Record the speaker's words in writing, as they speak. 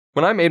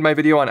When I made my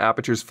video on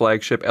Aputure's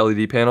flagship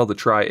LED panel, the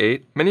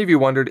Tri-8, many of you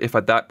wondered if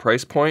at that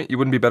price point you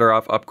wouldn't be better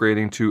off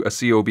upgrading to a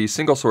COB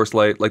single source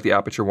light like the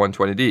Aputure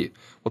 120D.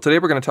 Well, today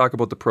we're going to talk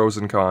about the pros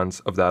and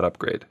cons of that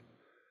upgrade.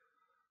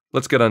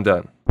 Let's get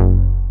undone.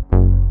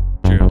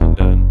 Gerald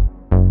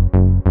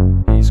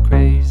Undone. He's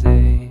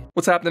crazy.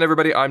 What's happening,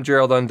 everybody? I'm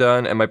Gerald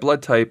Undone, and my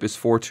blood type is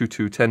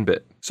 422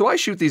 10-bit. So I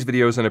shoot these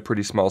videos in a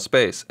pretty small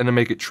space, and to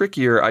make it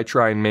trickier, I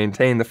try and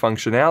maintain the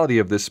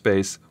functionality of this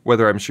space,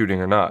 whether I'm shooting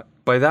or not.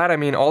 By that I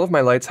mean all of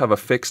my lights have a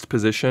fixed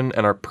position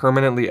and are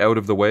permanently out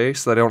of the way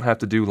so that I don't have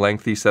to do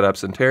lengthy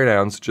setups and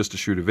teardowns just to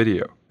shoot a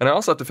video. And I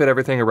also have to fit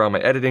everything around my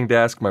editing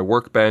desk, my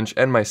workbench,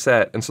 and my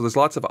set, and so there's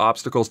lots of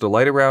obstacles to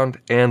light around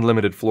and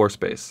limited floor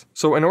space.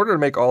 So in order to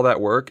make all that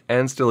work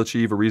and still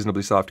achieve a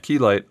reasonably soft key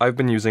light, I've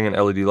been using an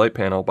LED light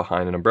panel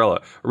behind an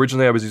umbrella.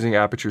 Originally I was using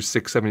Aputure's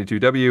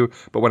 672W,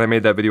 but when I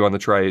made that video on the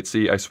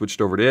Tri-8C I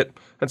switched over to it,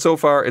 and so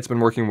far it's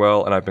been working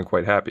well and I've been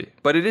quite happy.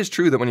 But it is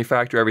true that when you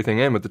factor everything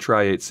in with the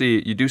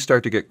Tri-8C, you do start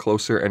to get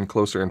closer and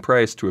closer in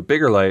price to a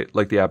bigger light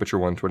like the Aputure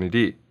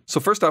 120D. So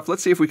first off,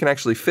 let's see if we can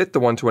actually fit the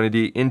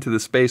 120D into the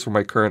space where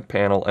my current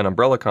panel and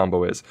umbrella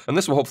combo is. And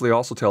this will hopefully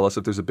also tell us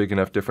if there's a big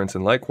enough difference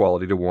in light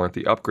quality to warrant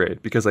the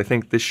upgrade, because I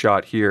think this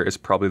shot here is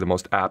probably the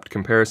most apt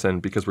comparison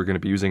because we're going to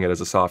be using it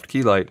as a soft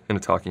key light in a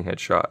talking head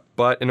shot.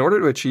 But in order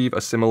to achieve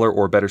a similar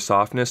or better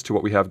softness to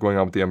what we have going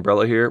on with the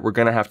umbrella here, we're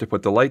going to have to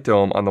put the light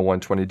dome on the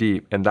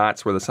 120D, and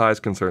that's where the size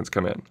concerns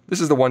come in.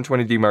 This is the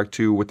 120D Mark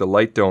II with the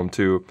light dome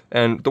too,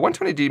 and the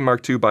 120D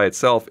Mark II by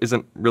itself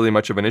isn't really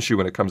much of an issue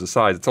when it comes to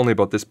size. It's only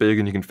about this big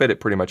and you can fit it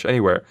pretty much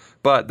anywhere.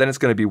 But then it's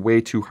going to be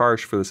way too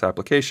harsh for this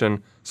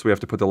application, so we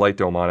have to put the light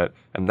dome on it,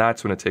 and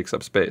that's when it takes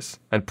up space.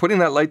 And putting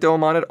that light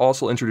dome on it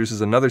also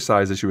introduces another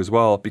size issue as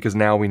well, because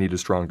now we need a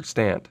stronger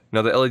stand.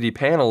 Now the LED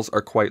panels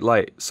are quite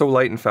light, so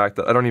light in fact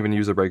that I don't even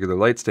use a regular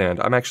light stand.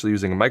 I'm actually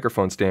using a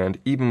microphone stand,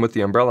 even with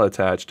the umbrella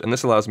attached, and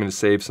this allows me to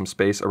save some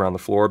space around the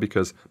floor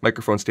because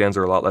microphone stands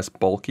are a lot less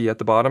bulky at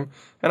the bottom,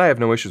 and I have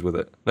no issues with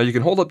it. Now you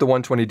can hold up the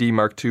 120D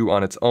Mark II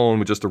on its own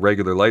with just a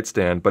regular light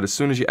stand, but as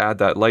soon as you add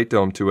that light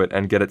dome to it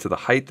and get it to the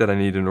height that I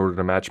need in order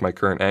to match my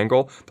current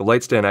angle, the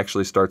light stand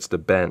actually starts to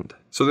bend.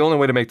 So the only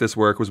way to make this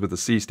work was with a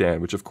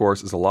C-stand, which of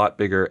course is a lot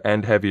bigger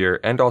and heavier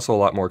and also a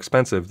lot more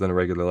expensive than a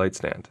regular light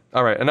stand.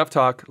 Alright, enough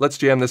talk, let's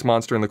jam this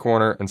monster in the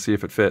corner and see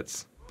if it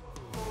fits.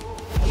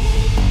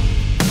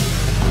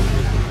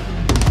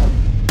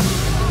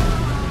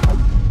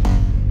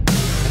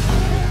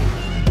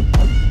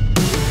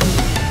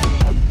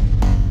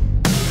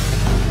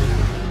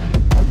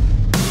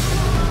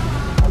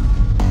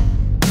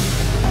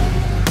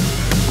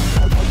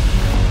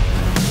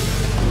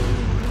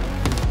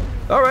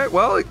 Alright,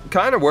 well, it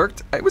kind of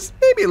worked. It was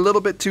maybe a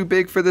little bit too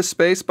big for this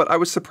space, but I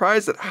was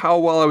surprised at how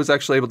well I was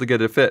actually able to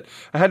get it to fit.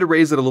 I had to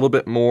raise it a little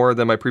bit more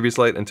than my previous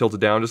light and tilt it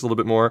down just a little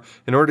bit more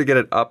in order to get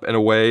it up and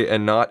away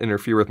and not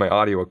interfere with my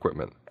audio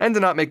equipment. And to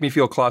not make me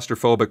feel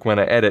claustrophobic when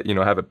I edit,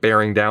 have it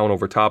bearing down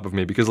over top of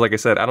me, because like I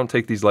said, I don't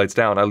take these lights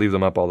down, I leave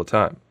them up all the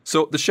time.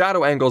 So the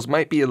shadow angles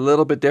might be a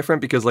little bit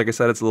different because like I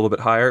said, it's a little bit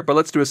higher, but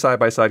let's do a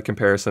side-by-side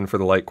comparison for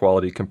the light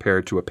quality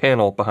compared to a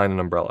panel behind an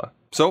umbrella.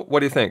 So, what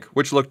do you think?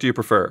 Which look do you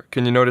prefer?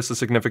 Can you notice a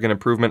significant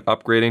improvement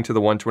upgrading to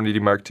the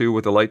 120D Mark II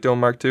with the light dome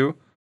Mark II?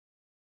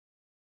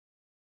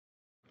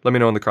 Let me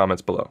know in the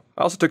comments below.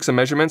 I also took some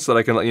measurements so that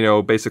I can let you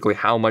know basically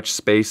how much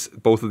space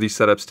both of these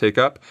setups take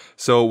up.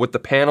 So with the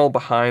panel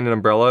behind an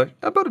umbrella,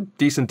 about a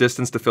decent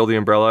distance to fill the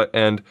umbrella,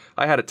 and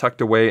I had it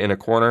tucked away in a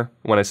corner.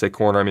 When I say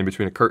corner, I mean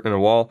between a curtain and a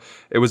wall.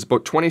 It was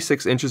about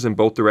 26 inches in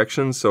both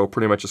directions, so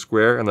pretty much a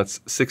square, and that's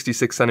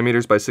 66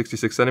 centimeters by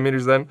 66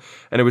 centimeters then.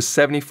 And it was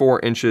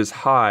 74 inches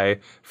high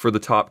for the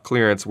top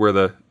clearance where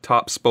the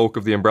top spoke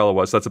of the umbrella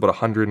was. So that's about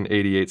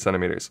 188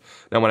 centimeters.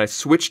 Now when I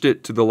switched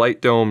it to the light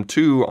dome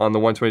 2 on the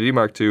 120D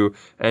Mark II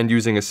and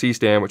using a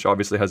C-stand, which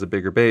obviously has a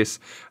bigger base,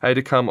 I had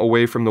to come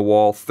away from the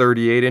wall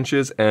 38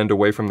 inches and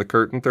away from the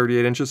curtain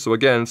 38 inches. So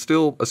again,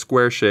 still a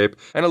square shape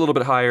and a little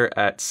bit higher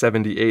at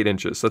 78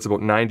 inches. So that's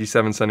about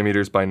 97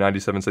 centimeters by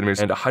 97 centimeters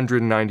and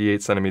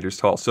 198 centimeters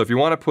tall. So if you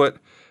want to put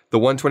the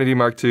 120D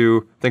Mark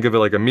II, think of it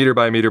like a meter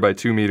by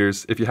 2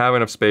 meters. If you have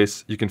enough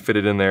space, you can fit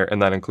it in there,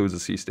 and that includes a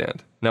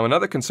C-stand. Now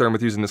another concern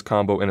with using this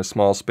combo in a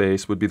small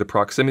space would be the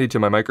proximity to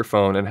my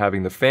microphone and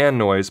having the fan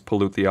noise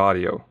pollute the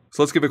audio.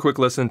 So let's give a quick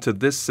listen to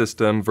this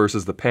system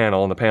versus the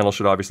panel, and the panel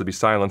should obviously be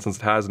silent since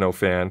it has no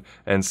fan,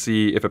 and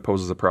see if it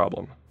poses a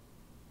problem.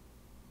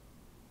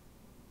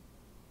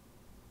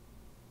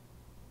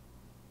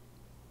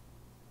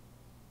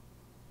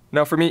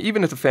 Now for me,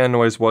 even if the fan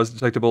noise was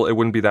detectable, it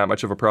wouldn't be that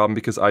much of a problem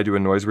because I do a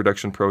noise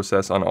reduction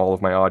process on all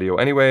of my audio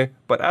anyway,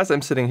 but as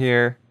I'm sitting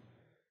here,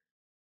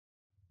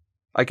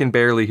 I can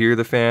barely hear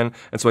the fan,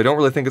 and so I don't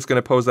really think it's going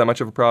to pose that much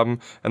of a problem,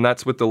 and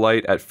that's with the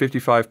light at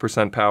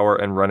 55% power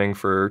and running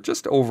for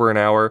just over an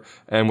hour,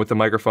 and with the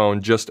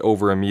microphone just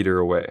over a meter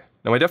away.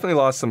 Now I definitely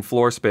lost some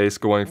floor space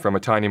going from a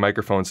tiny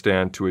microphone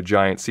stand to a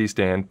giant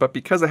C-stand, but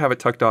because I have it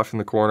tucked off in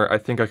the corner, I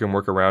think I can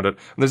work around it.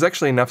 And there's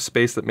actually enough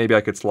space that maybe I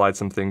could slide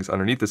some things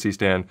underneath the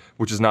C-stand,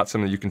 which is not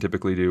something that you can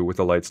typically do with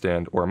a light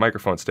stand or a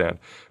microphone stand.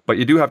 But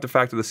you do have to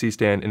factor the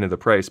C-stand into the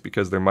price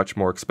because they're much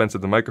more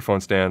expensive than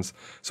microphone stands.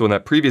 So in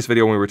that previous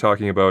video when we were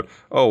talking about,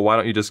 oh, why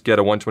don't you just get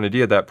a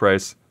 120D at that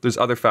price, there's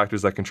other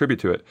factors that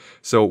contribute to it.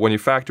 So when you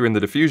factor in the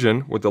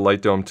diffusion with the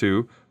Light Dome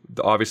 2,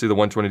 obviously the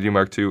 120D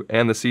Mark II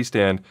and the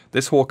C-stand,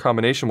 this whole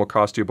combination will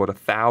cost you about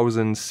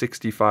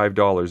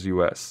 $1,065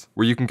 US,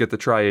 where you can get the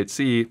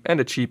Tri-8C and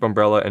a cheap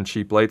umbrella and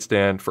cheap light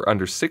stand for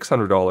under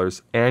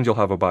 $600, and you'll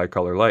have a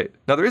bicolor light.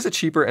 Now there is a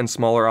cheaper and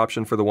smaller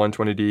option for the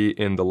 120D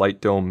in the Light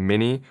Dome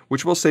Mini,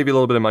 which will save you a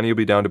little bit of money. You'll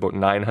be down to about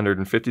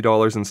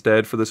 $950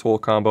 instead for this whole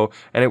combo,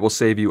 and it will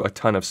save you a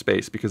ton of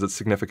space because it's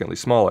significantly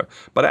smaller.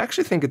 But I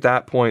actually think at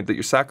that point that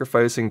you're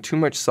sacrificing too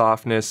much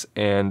softness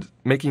and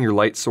making your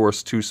light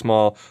source too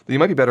small, that you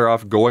might be better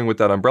off going with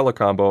that umbrella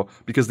combo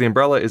because the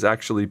umbrella is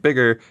actually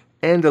bigger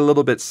and a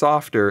little bit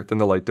softer than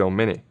the Light Dome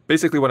Mini.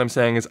 Basically what I'm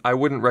saying is I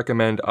wouldn't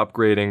recommend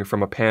upgrading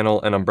from a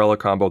panel and umbrella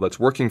combo that's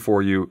working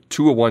for you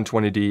to a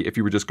 120D if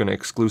you were just going to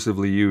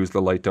exclusively use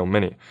the Light Dome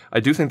Mini. I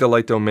do think the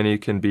Light Dome Mini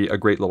can be a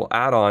great little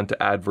add-on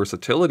to add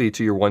versatility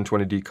to your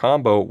 120D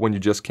combo when you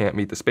just can't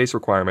meet the space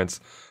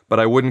requirements, but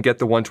I wouldn't get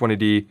the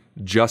 120D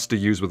just to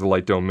use with the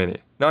Light Dome Mini.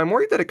 Now I'm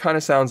worried that it kind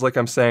of sounds like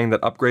I'm saying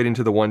that upgrading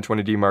to the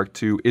 120D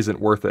Mark II isn't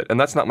worth it, and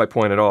that's not my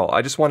point at all.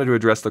 I just wanted to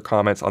address the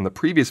comments on the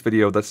previous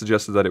video that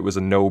suggested that it was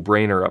a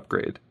no-brainer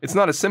upgrade. It's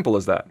not as simple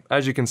as that.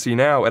 As you can see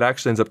now, it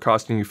actually ends up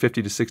costing you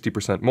 50 to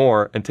 60%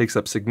 more and takes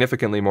up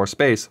significantly more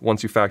space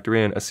once you factor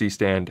in a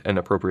C-stand and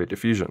appropriate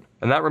diffusion.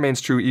 And that remains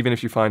true even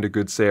if you find a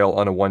good sale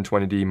on a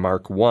 120D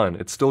Mark I.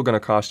 It's still going to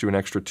cost you an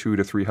extra $200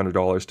 to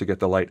 $300 to get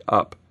the light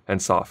up and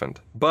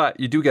softened. But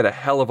you do get a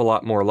hell of a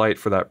lot more light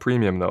for that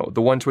premium though.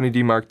 The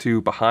 120D Mark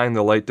II behind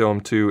the Light Dome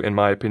 2, in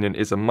my opinion,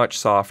 is a much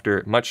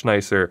softer, much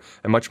nicer,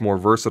 and much more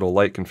versatile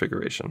light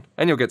configuration.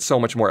 And you'll get so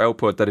much more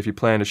output that if you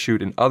plan to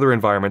shoot in other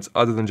environments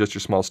other than just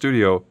your small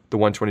studio, the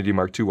 120D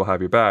Mark II will have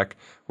your back,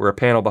 where a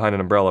panel behind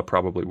an umbrella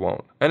probably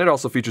won't. And it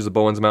also features a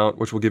Bowens mount,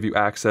 which will give you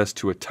access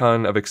to a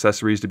ton of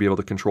accessories to be able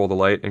to control the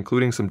light,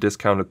 including some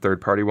discounted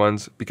third-party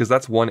ones, because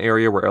that's one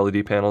area where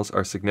LED panels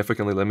are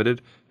significantly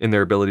limited in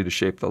their ability to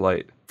shape the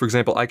light. For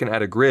example, I can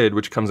add a grid,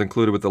 which comes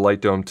included with the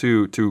Light Dome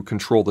 2, to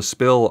control the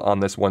spill on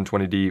this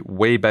 120D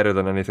way better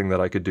than anything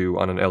that I could do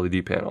on an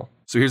LED panel.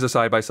 So here's a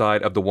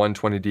side-by-side of the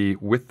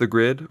 120D with the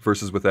grid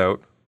versus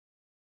without,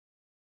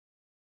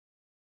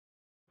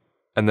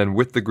 and then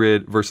with the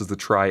grid versus the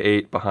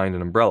Tri-8 behind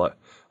an umbrella.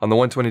 On the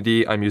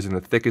 120D, I'm using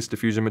the thickest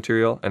diffusion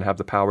material and have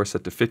the power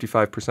set to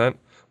 55%,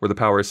 where the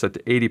power is set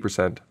to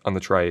 80% on the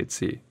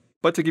Tri-8C.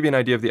 But to give you an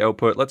idea of the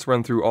output, let's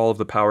run through all of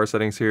the power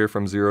settings here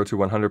from 0 to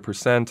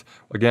 100%,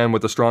 again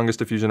with the strongest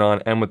diffusion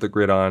on and with the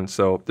grid on,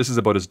 so this is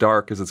about as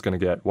dark as it's going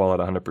to get while at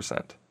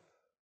 100%.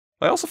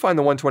 I also find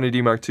the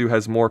 120D Mark II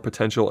has more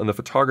potential in the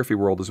photography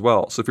world as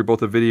well, so if you're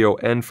both a video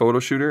and photo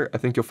shooter, I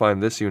think you'll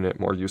find this unit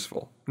more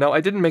useful. Now,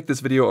 I didn't make this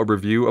video a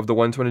review of the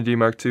 120D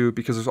Mark II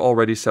because there's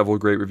already several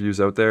great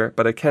reviews out there,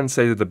 but I can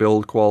say that the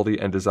build quality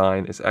and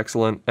design is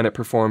excellent, and it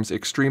performs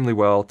extremely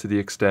well to the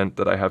extent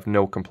that I have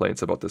no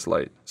complaints about this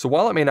light. So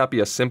while it may not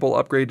be a simple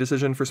upgrade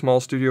decision for small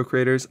studio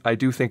creators, I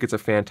do think it's a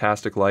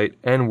fantastic light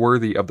and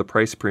worthy of the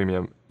price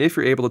premium if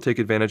you're able to take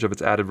advantage of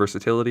its added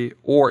versatility,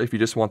 or if you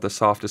just want the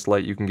softest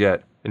light you can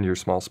get in your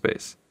small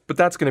space. But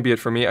that's going to be it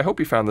for me. I hope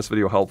you found this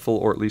video helpful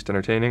or at least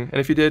entertaining,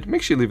 and if you did,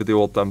 make sure you leave it the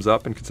old thumbs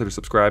up and consider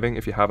subscribing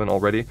if you haven't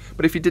already.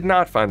 But if you did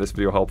not find this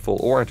video helpful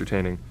or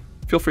entertaining,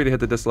 feel free to hit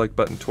the dislike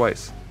button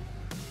twice.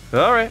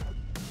 Alright,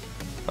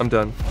 I'm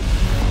done.